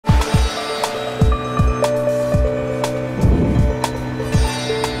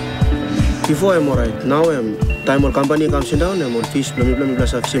Before I'm alright. Now time or company comes in down, I'm on fish, blah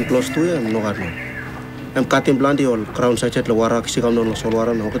fishing close to no got no. I'm cutting plenty all crown sachet la wara kisi kam no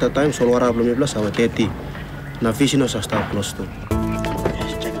solwara no. Kita time solwara blah sawa 30. Na fish no sa stop close to.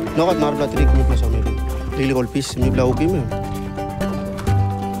 No got marbla trick sa maybe. Really gold fish okay me.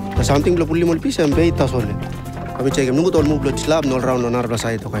 Something blah pulli mol fish I'm bait tasole. Kami check nungut all move slab no round on arbla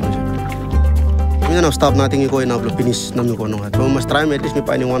side to kind of. Kami na stop nating iko na blah finish namin ko no. So must try at least me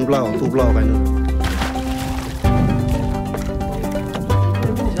finding 1 blow or 2 blow kind of.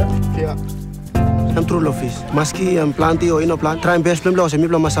 I'm true love fish. Maski planti o ino plant. Try best plan lo sa mi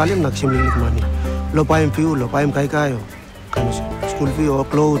plan masalim nagsimlilik mani. Lo pa fuel, lo pa kai. Kano school fee or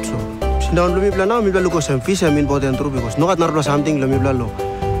clothes. Sindaon lo mi plan na mi plan luko sa fish I'm important true because no kat narlo something lo mi plan lo.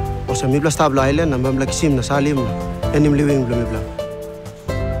 O sa mi plan stable island na mamla kisim na salim na. Enim living lo mi plan.